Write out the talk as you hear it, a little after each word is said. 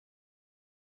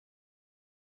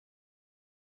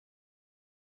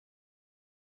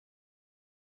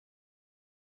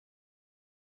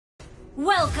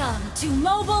Welcome to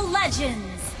Mobile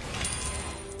Legends!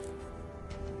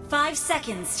 5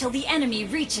 seconds till the enemy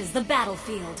reaches the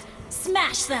battlefield.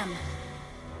 Smash them!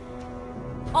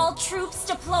 All troops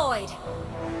deployed!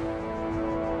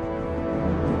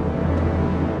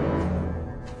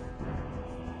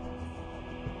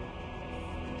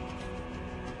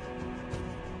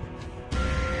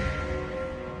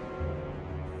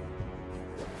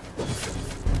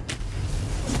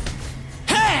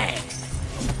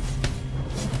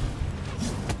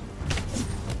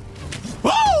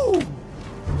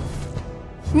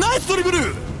 Nice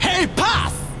dribble! Hey,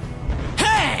 pass!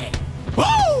 Hey!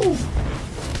 Woo!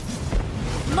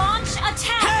 Launch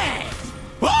attack! Hey!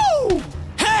 Woo!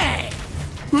 Hey!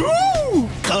 Woo!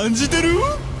 感じてる?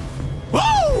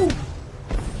 Woo!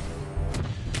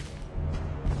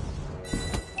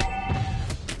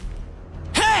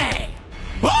 Hey!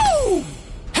 Woo!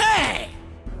 Hey!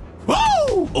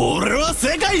 Woo! 俺は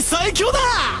世界最強だ!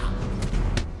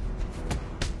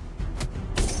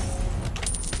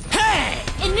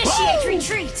 Initiate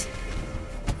retreat!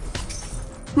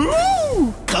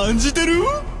 Woo! 感じてる?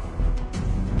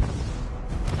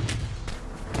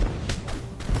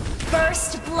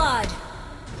 First blood!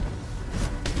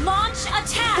 Launch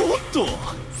attack! おっと、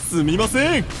すみま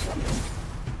せん.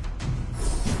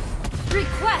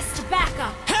 Request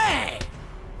backup! Hey!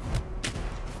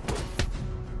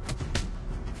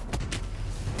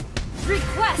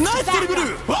 Request Nice backup!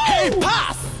 dribble! Hey,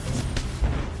 pass!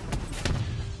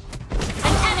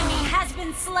 Has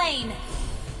been slain.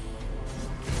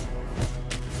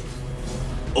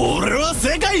 俺は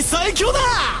世界最強だ!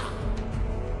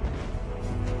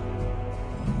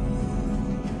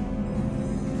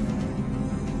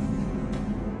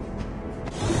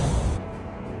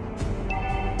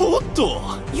 おっと!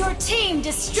 Your team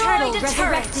destroyed a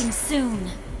turret. Resurrecting soon.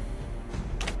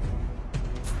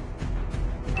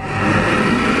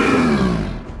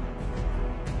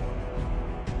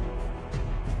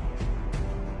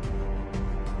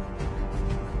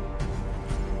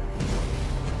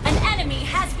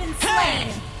 Has been slain.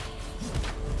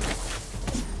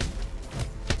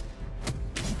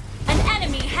 An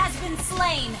enemy has been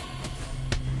slain.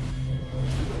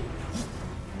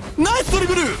 Nice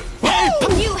dribble! Hey!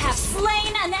 You have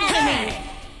slain an enemy.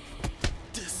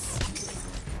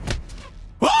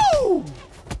 Woo!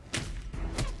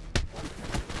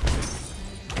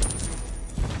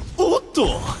 おっ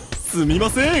と、すみま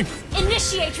せん.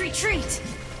 Initiate retreat.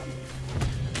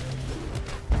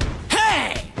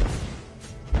 Hey!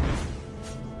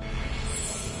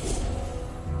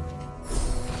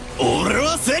 俺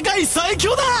は世界最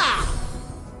強だ!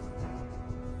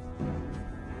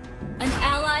 An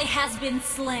ally has been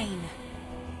slain.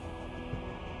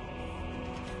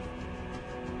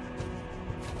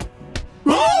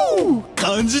 Woo!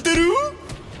 感じてる?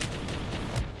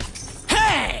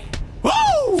 Hey! Woo!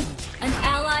 An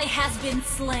ally has been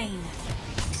slain.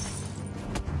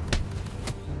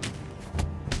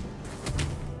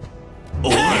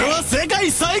 俺は世界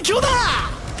最強だ!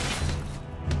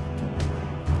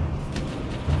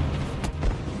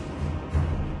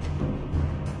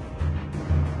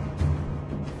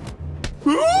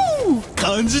 Woo!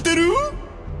 感じてる?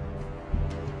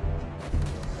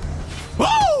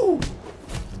 Woo!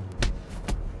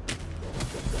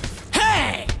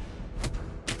 Hey!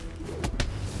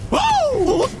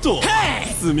 Woo! おっと、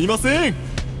すみません.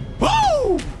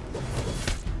 Woo!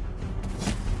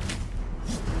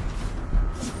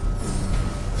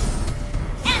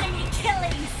 Enemy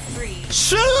killing spree.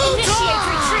 Shoot! Initiate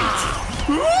retreat.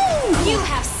 Woo! You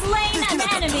have slain an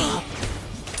enemy.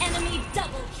 Enemy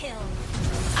double kill.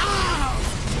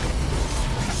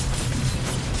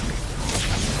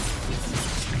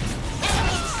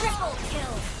 Enemy triple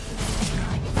kill.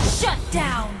 Shut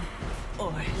down.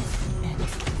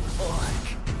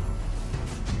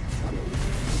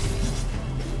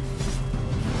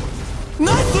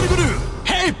 Nice dribble!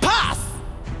 Hey, pass!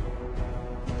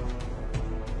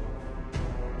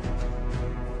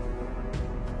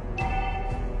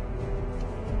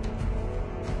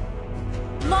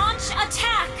 Launch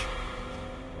attack.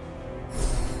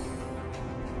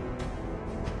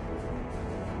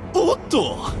おっ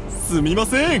と、すみま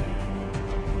せん.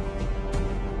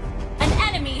 An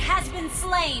enemy has been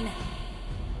slain.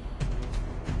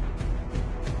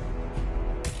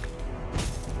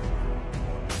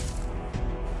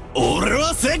 俺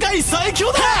は世界最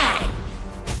強だ!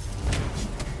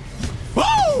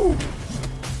 Woo!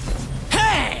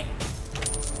 Hey!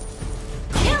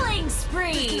 Killing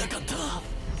spree.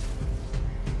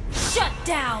 Shut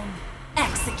down.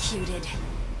 Executed.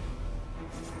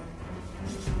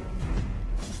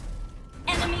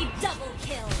 Enemy double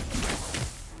kill.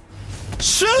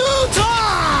 シュート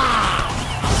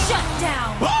Shut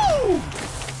down. ー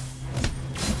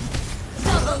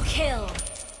Double kill.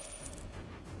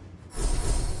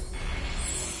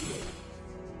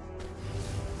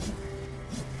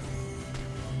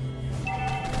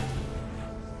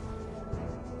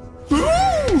 Woo!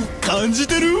 感じ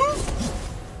てる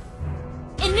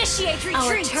Initiate retreat.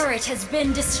 Our turret has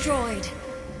been destroyed.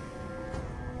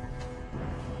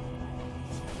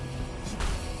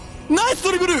 ナイス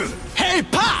ドリブル Hey,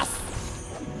 pass!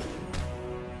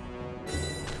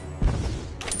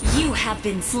 You have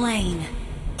been slain.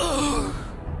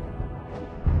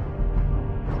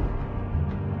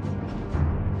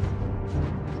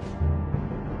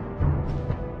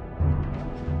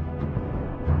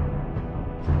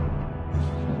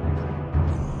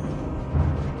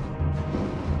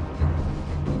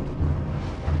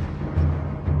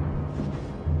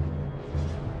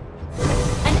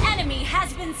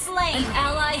 Slain. An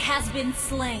ally has been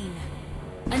slain.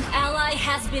 An ally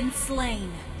has been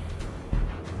slain.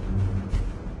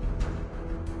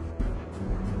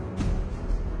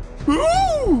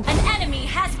 Woo! An enemy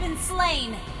has been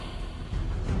slain.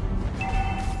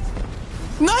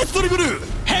 ナイスドリブル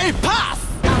Hey, pass!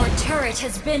 Our turret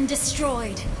has been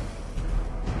destroyed.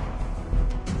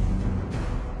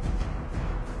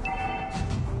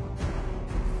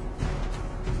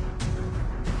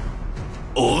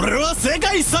俺は世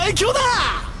界最強だ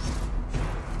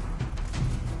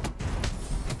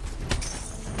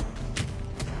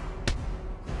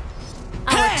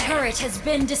Our turret has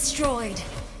been destroyed.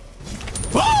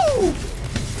 Woo!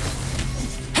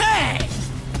 Hey!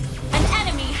 An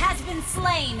enemy has been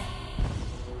slain.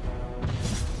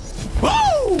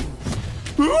 Woo!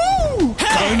 Woo!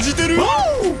 感じてる Woo!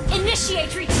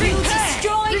 Initiate retreat. You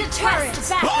destroyed a turret.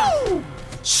 Back up. Woo!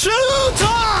 シュート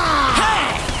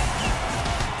Hey!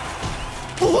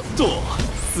 おっと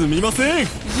すみません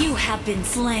You have been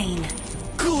slain.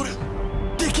 ゴー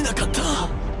ルできなかった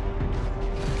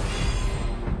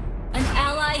An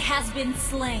ally has been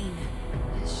slain.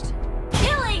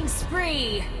 Killing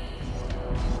spree.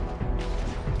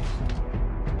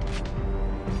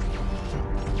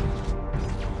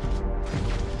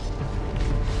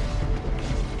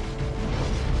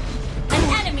 An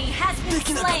enemy has been で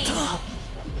きなかっ slain.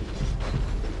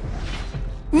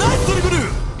 たナイスドリブル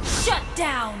Shut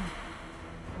down.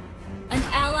 An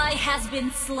ally has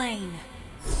been slain.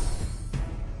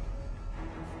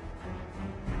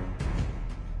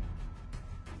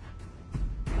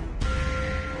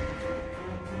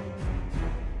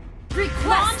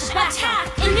 Request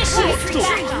attack. Initiate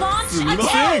retreat. Launch すみま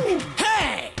せん attack.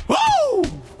 Hey! Woo!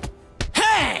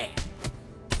 Hey!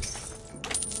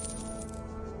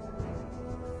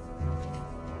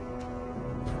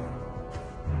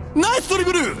 ナイスドリ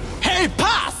ブル Hey,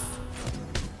 pass!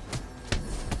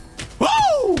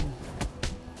 Woo!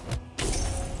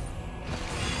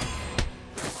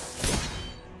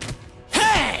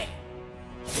 Hey!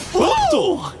 おっ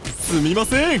とすみま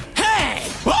せん Hey!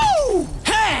 Woo!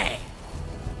 Hey!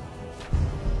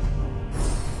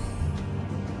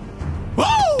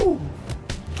 Woo!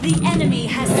 The enemy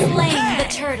has slain the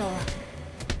turtle.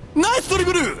 ナイスドリ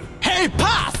ブル Hey,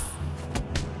 pass!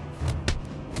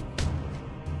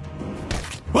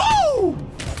 Woo!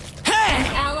 Hey!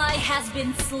 Ally has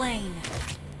been slain.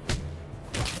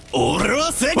 俺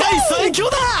は世界最強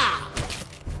だ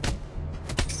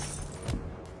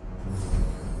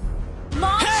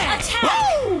Launch attack.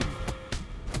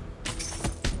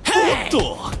 おっ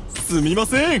とすみま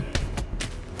せん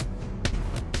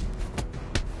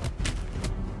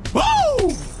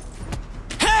Woo!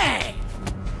 Hey!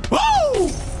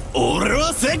 Woo! 俺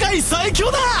は世界最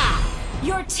強だ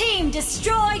Your team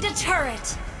destroyed a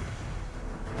turret.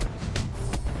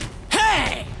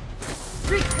 Hey!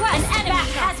 Request an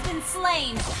enemy has been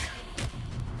slain.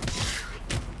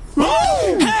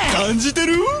 Woo! Hey! 感じて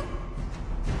る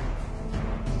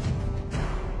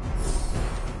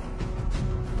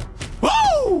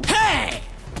Woo! Hey!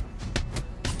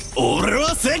 俺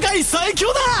は世界最強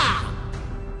だ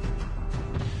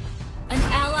An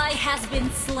ally has been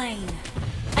slain.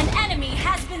 An enemy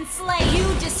has been slain. You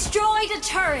destroyed a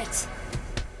turret.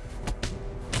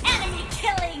 Enemy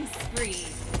killing spree.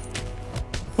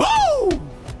 Woo!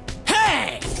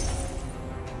 Hey!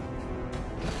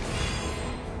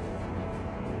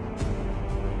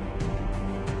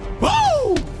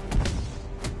 Woo!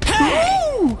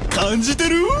 Hey! 感じて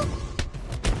る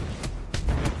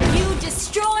You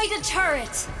destroyed a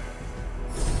turret.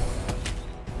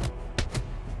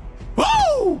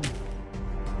 Woo!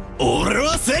 俺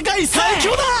は世界最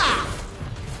強だ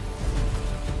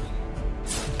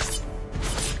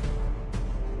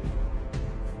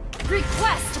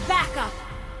Request backup.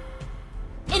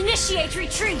 Initiate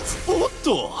retreat! おっ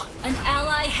と An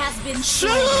ally has been シュ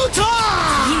slain. ート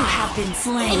You have been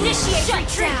slain. Initiate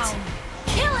retreat!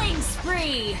 Killing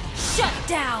spree! Shut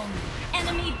down!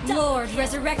 Enemy Lord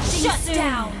resurrecting Shut soon.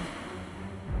 Down!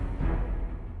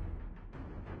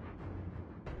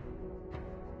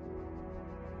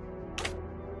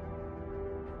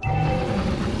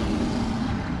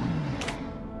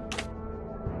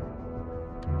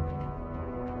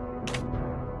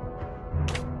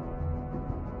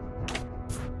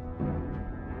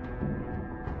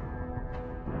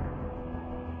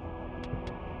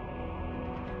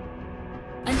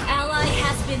 An ally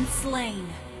has been slain.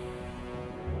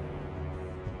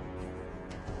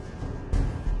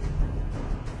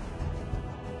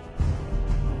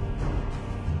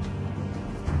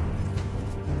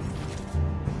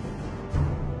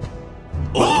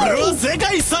俺は世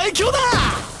界最強だ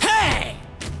ヘイ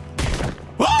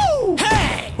ウォー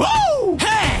ヘイウォーヘ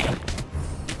イ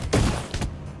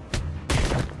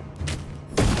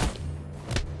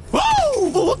ウ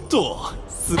ォーおっと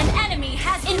An enemy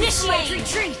has initiated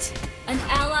retreat. An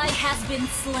ally has been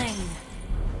slain.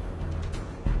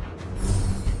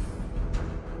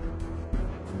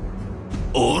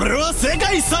 俺は世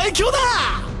界最強だ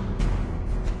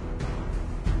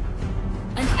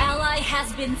An ally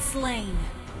has been slain.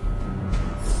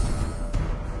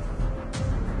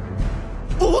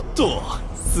 おっと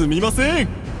すみません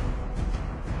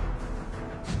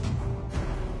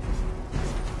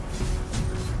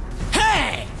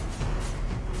ヘイ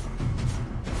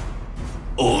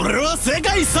俺は世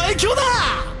界最強だ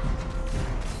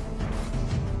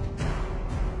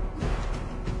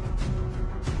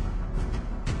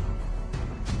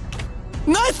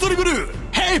ナイスドリブル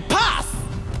ヘイパス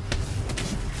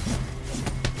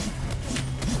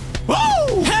ウォ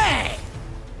ーヘイ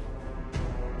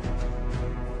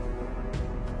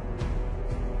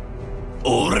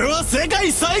俺は世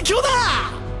界最強だ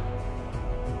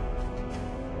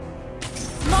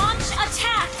Launch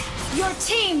attack! Your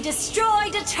team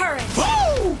destroyed a turret. ウ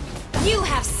ォー You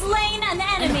have slain an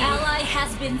enemy. An ally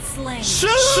has been slain. シュ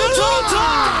ート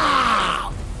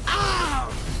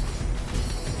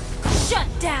Shut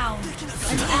down.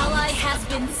 An ally has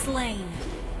been slain.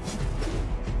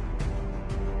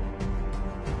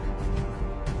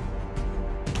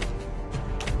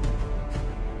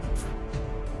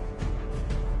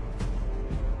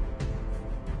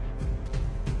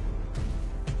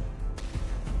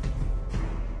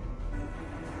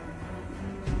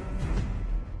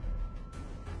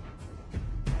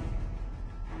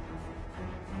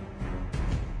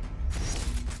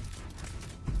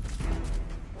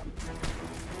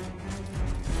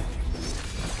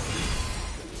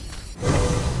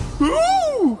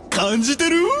 Woo! 感じて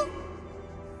る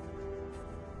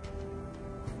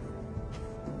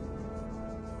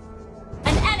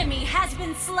An enemy has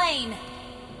been slain.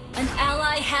 An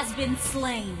ally has been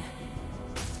slain.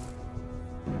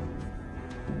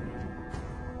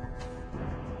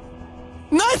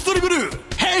 ナイスドリブル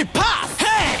ヘイパス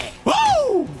ヘイウ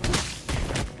ォー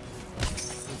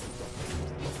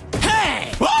ヘ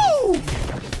イウォー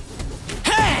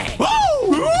ヘイウ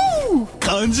ォー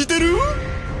感じてる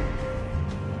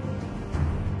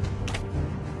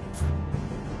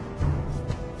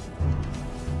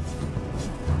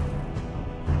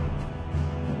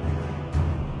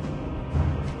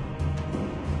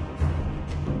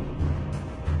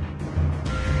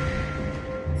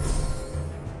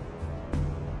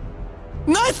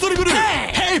ナイスドリブル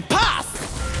ヘイパス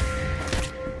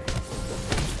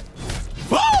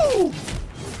ウォー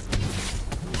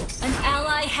An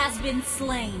ally has been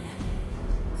slain.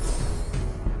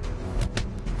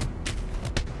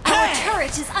 Our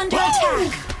turret is under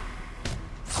attack.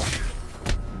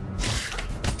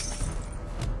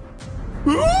 ウ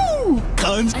ォー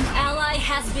感じ An ally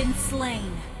has been slain.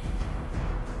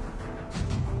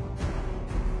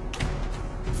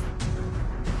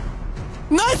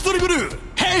 ナイスドリブル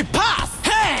ヘイパス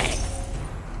ヘイ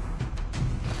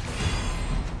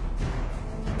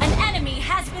An enemy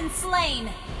has been slain.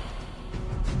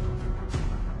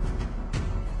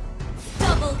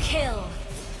 Double kill.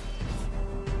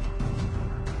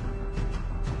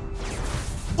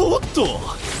 おっと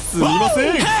すみま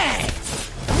せん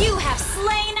You have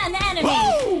slain an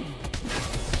enemy.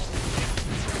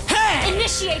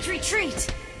 Initiate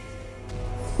retreat.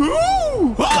 ウ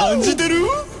ォー感じてる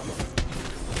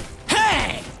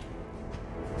ヘイ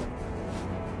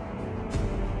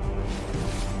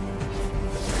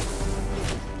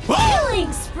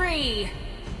Killing spree.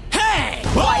 Hey!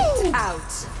 Wiped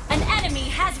out. An enemy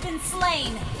has been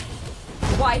slain.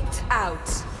 Wiped out.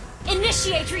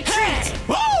 Initiate retreat. Hey!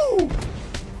 Woo!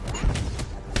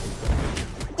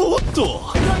 おっと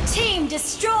Your team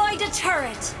destroyed a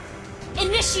turret.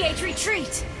 Initiate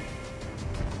retreat.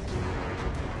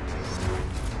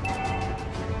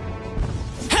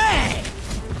 Hey!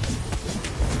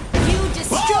 You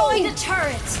destroyed a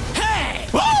turret. Hey!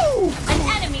 Woo! An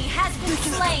enemy has been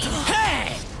slain.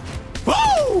 Hey!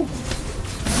 Woo!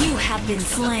 You have been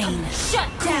slain. Shut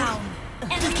down.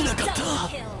 Enemy double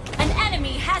kill. An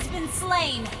enemy has been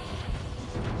slain.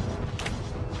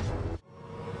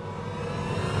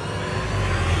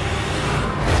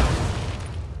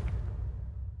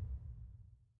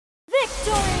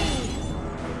 Victory!